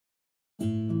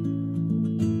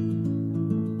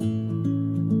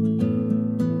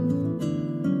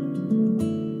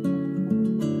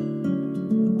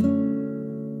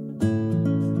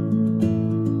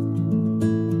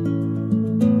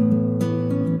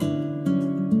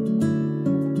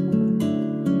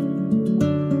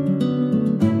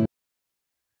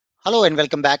Hello and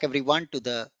welcome back everyone to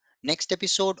the next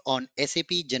episode on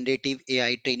SAP Generative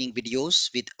AI training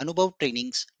videos with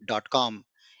AnubhavTrainings.com.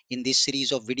 In this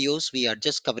series of videos, we are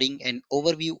just covering an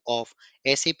overview of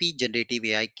SAP Generative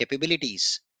AI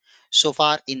capabilities. So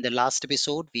far in the last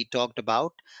episode, we talked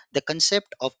about the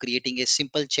concept of creating a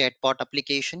simple chatbot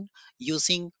application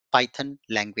using Python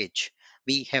language.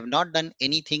 We have not done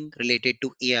anything related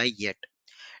to AI yet.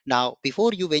 Now,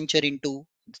 before you venture into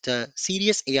the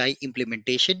serious AI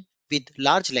implementation with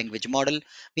large language model,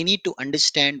 we need to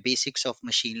understand basics of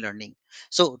machine learning.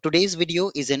 So today's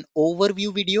video is an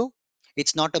overview video.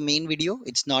 It's not a main video.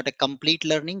 It's not a complete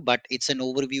learning, but it's an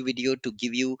overview video to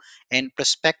give you an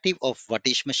perspective of what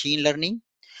is machine learning.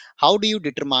 How do you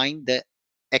determine the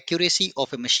accuracy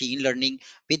of a machine learning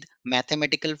with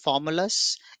mathematical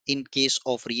formulas in case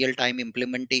of real-time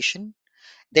implementation?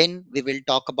 Then we will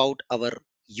talk about our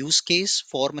use case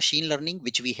for machine learning,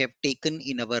 which we have taken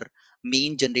in our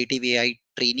main generative AI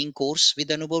training course with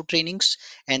Anubhav trainings.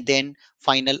 And then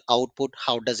final output,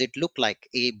 how does it look like?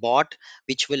 A bot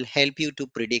which will help you to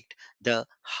predict the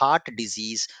heart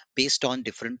disease based on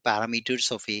different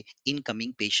parameters of a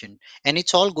incoming patient. And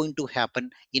it's all going to happen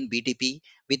in BTP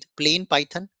with plain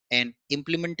Python and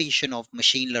implementation of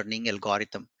machine learning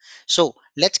algorithm. So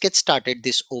let's get started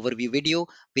this overview video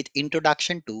with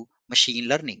introduction to machine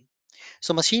learning.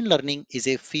 So machine learning is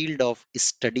a field of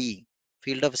study.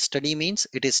 Field of study means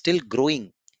it is still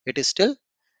growing. It is still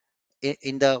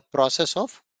in the process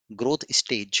of growth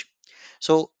stage.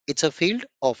 So it's a field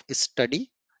of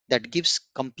study that gives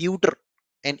computer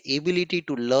an ability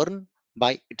to learn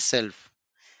by itself.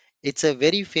 It's a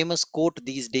very famous quote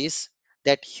these days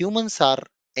that humans are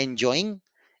enjoying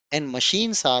and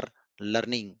machines are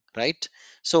learning, right?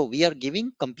 So we are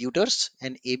giving computers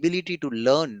an ability to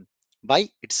learn by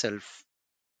itself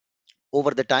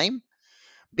over the time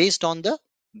based on the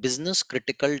business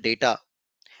critical data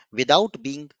without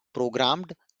being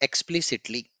programmed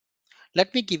explicitly.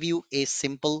 Let me give you a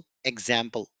simple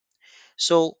example.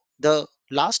 So the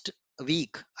last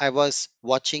week I was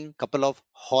watching couple of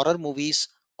horror movies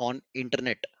on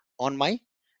internet on my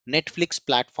Netflix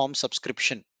platform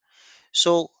subscription.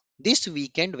 So this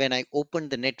weekend when I opened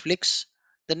the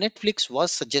Netflix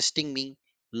was suggesting me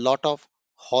lot of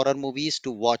horror movies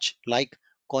to watch like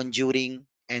Conjuring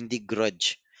and The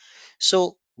Grudge.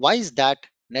 So why is that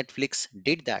Netflix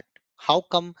did that? How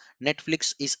come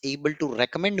Netflix is able to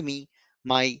recommend me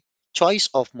my choice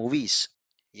of movies?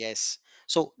 Yes.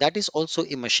 So that is also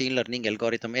a machine learning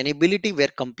algorithm, an ability where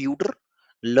computer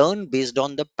learn based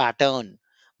on the pattern,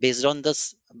 based on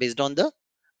the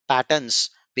patterns,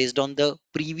 based on the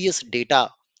previous data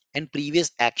and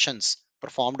previous actions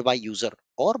performed by user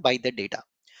or by the data.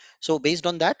 So based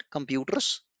on that,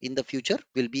 computers in the future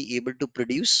will be able to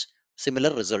produce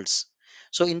similar results.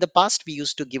 So in the past, we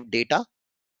used to give data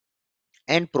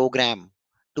and program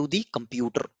to the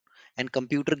computer and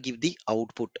computer give the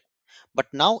output. But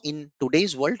now in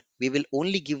today's world, we will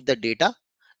only give the data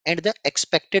and the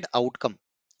expected outcome,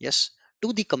 yes,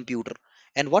 to the computer.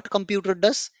 And what computer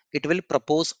does? It will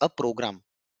propose a program.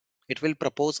 It will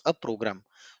propose a program.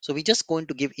 So we just going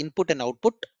to give input and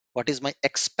output. What is my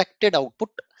expected output?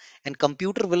 And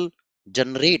computer will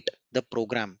generate the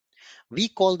program. We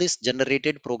call this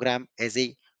generated program as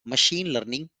a machine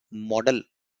learning model,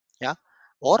 yeah,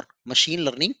 or machine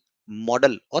learning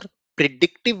model or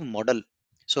predictive model.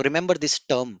 So remember this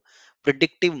term,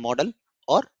 predictive model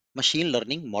or machine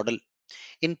learning model.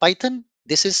 In Python,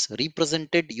 this is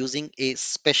represented using a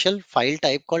special file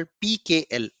type called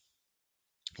pkl.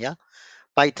 Yeah,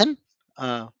 python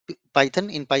Python,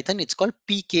 in Python it's called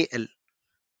pkl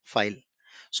file.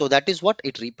 So that is what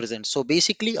it represents. So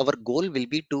basically our goal will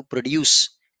be to produce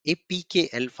a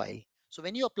pkl file. So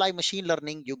when you apply machine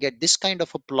learning, you get this kind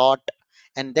of a plot,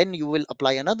 and then you will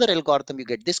apply another algorithm, you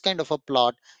get this kind of a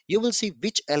plot. You will see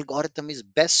which algorithm is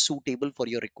best suitable for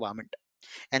your requirement,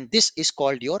 and this is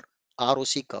called your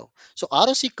ROC curve. So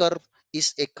ROC curve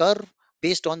is a curve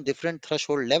based on different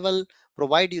threshold level,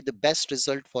 provide you the best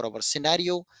result for our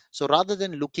scenario. So rather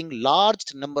than looking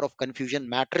large number of confusion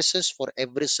matrices for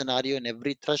every scenario and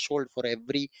every threshold for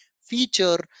every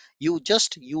feature, you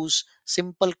just use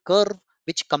simple curve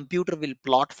which computer will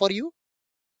plot for you,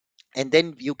 and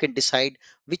then you can decide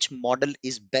which model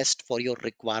is best for your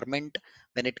requirement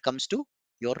when it comes to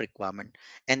your requirement.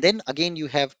 And then again you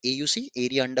have AUC,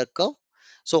 area under curve.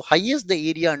 So highest the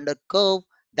area under curve,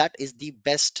 that is the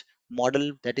best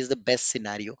model, that is the best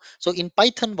scenario. So in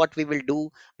Python what we will do,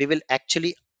 we will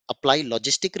actually apply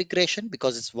logistic regression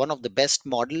because it's one of the best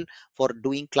model for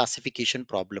doing classification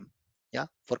problem. Yeah,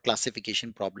 for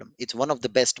classification problem it's one of the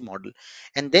best model.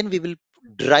 And then we will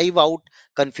drive out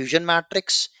confusion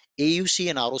matrix AUC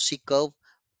and ROC curve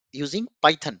using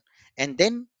Python, and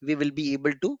then we will be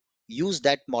able to use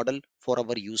that model for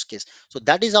our use case. So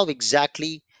that is how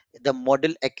exactly the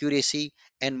model accuracy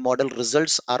and model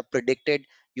results are predicted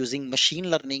using machine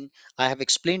learning. I have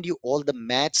explained you all the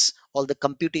maths, all the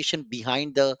computation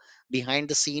behind the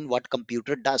scene, what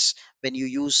computer does when you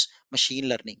use machine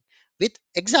learning with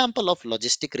example of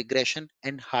logistic regression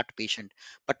and heart patient.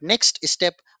 But next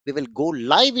step, we will go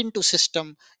live into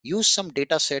system, use some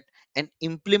data set and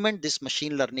implement this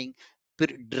machine learning,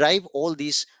 drive all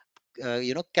these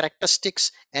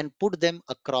characteristics and put them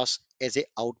across as a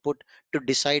output to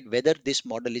decide whether this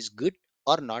model is good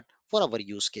or not for our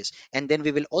use case. And then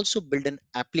we will also build an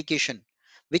application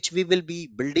which we will be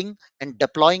building and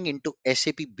deploying into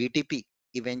SAP BTP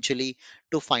eventually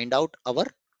to find out our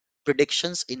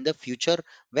predictions in the future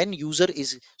when user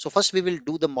is. So first we will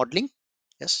do the modeling.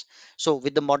 Yes, so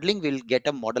with the modeling we'll get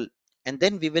a model, and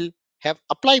then we will have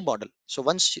apply model. So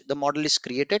once the model is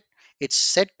created, it's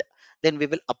set, then we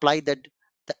will apply that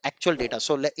the actual data.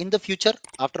 So in the future,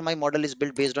 after my model is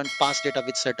built based on past data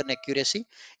with certain accuracy,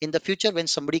 in the future when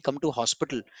somebody come to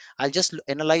hospital, I'll just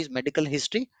analyze medical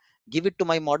history, give it to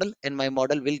my model, and my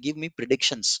model will give me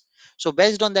predictions. So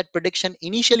based on that prediction,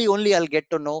 initially only I'll get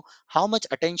to know how much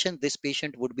attention this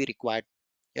patient would be required.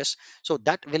 Yes, so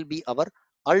that will be our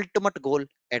ultimate goal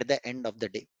at the end of the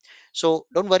day. So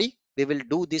don't worry, we will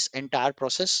do this entire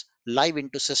process live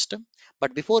into system.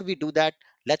 But before we do that,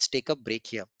 let's take a break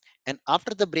here. And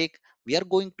after the break, we are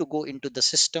going to go into the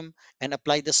system and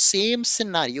apply the same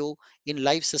scenario in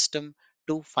live system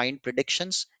to find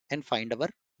predictions and find our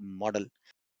model.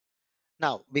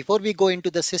 Now, before we go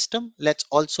into the system, let's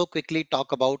also quickly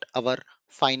talk about our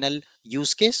final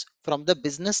use case from the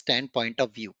business standpoint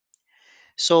of view.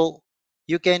 So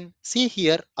you can see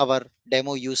here our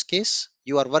demo use case.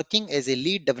 You are working as a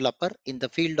lead developer in the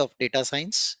field of data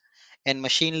science and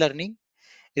machine learning.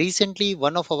 Recently,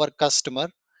 one of our customer,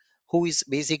 who is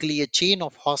basically a chain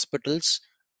of hospitals,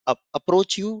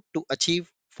 approach you to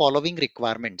achieve following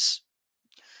requirements.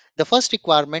 The first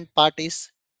requirement part is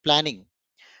planning.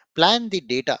 Plan the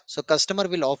data. So customer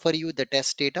will offer you the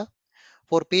test data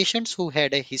for patients who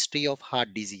had a history of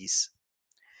heart disease.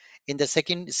 In the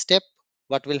second step,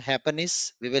 what will happen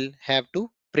is we will have to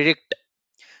predict.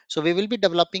 So we will be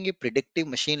developing a predictive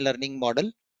machine learning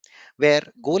model where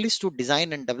goal is to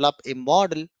design and develop a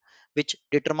model which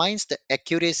determines the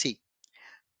accuracy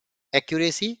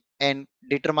and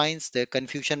determines the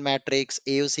confusion matrix,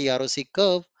 AOC, ROC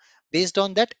curve based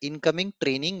on that incoming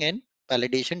training and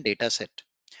validation data set.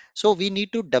 So we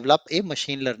need to develop a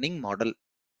machine learning model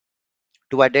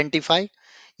to identify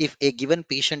if a given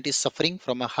patient is suffering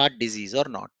from a heart disease or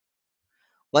not.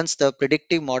 Once the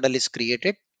predictive model is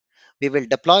created, we will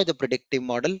deploy the predictive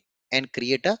model and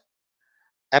create a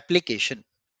application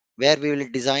where we will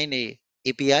design a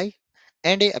API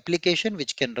and a application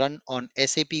which can run on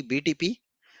SAP BTP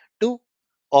to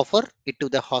offer it to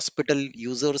the hospital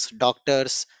users,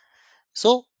 doctors.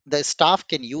 So the staff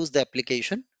can use the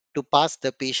application to pass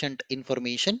the patient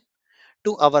information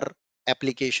to our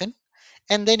application,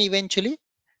 and then eventually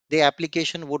the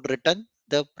application would return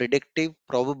the predictive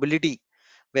probability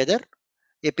whether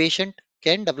a patient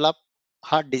can develop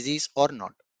heart disease or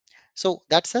not. So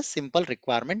that's a simple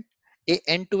requirement, a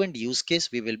end-to-end use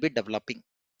case we will be developing.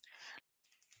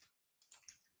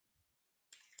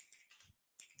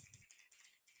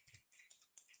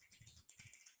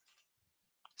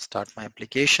 Start my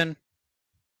application,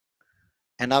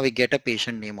 and now we get a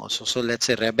patient name also. So let's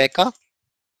say Rebecca,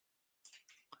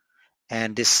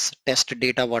 and this test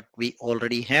data what we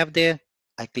already have there.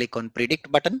 I click on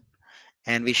predict button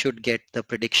and we should get the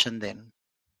prediction then.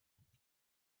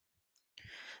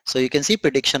 So you can see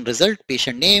prediction result,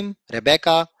 patient name,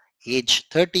 Rebecca, age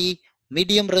 30,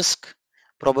 medium risk,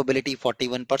 probability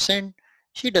 41%.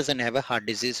 She doesn't have a heart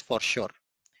disease for sure.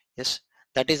 Yes,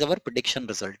 that is our prediction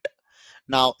result.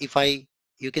 Now, if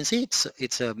you can see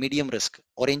it's a medium risk,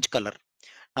 orange color.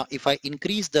 Now, if I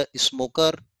increase the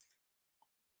smoker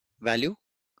value,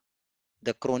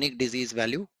 the chronic disease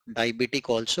value, diabetic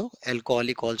also,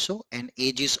 alcoholic also, and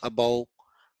age is above,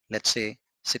 let's say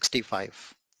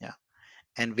 65. Yeah,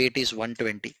 and weight is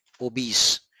 120,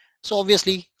 obese. So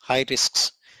obviously high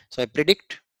risks. So I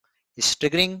predict is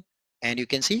triggering, and you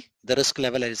can see the risk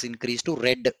level has increased to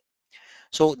red.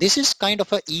 So this is kind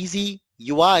of a easy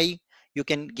UI. You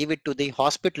can give it to the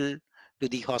hospital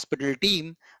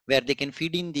team, where they can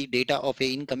feed in the data of a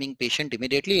incoming patient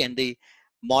immediately, and the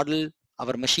model,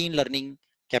 our machine learning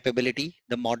capability,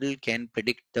 the model can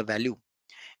predict the value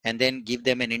and then give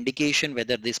them an indication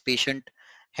whether this patient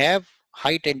have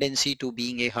high tendency to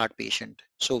being a heart patient.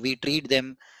 So we treat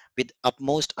them with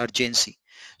utmost urgency.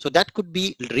 So that could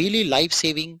be really life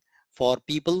saving for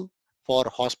people, for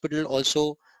hospital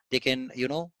also. They can,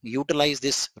 utilize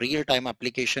this real time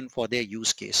application for their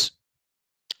use case.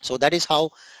 So that is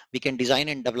how we can design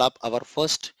and develop our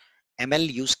first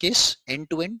ML use case end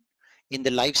to end in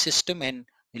the live system and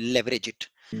leverage it.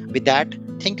 With that,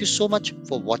 thank you so much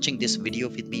for watching this video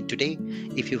with me today.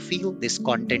 If you feel this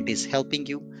content is helping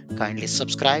you, kindly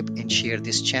subscribe and share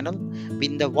this channel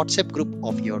in the WhatsApp group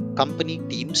of your company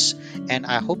teams. And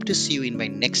I hope to see you in my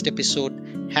next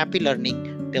episode. Happy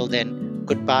learning. Till then,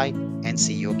 goodbye and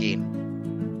see you again.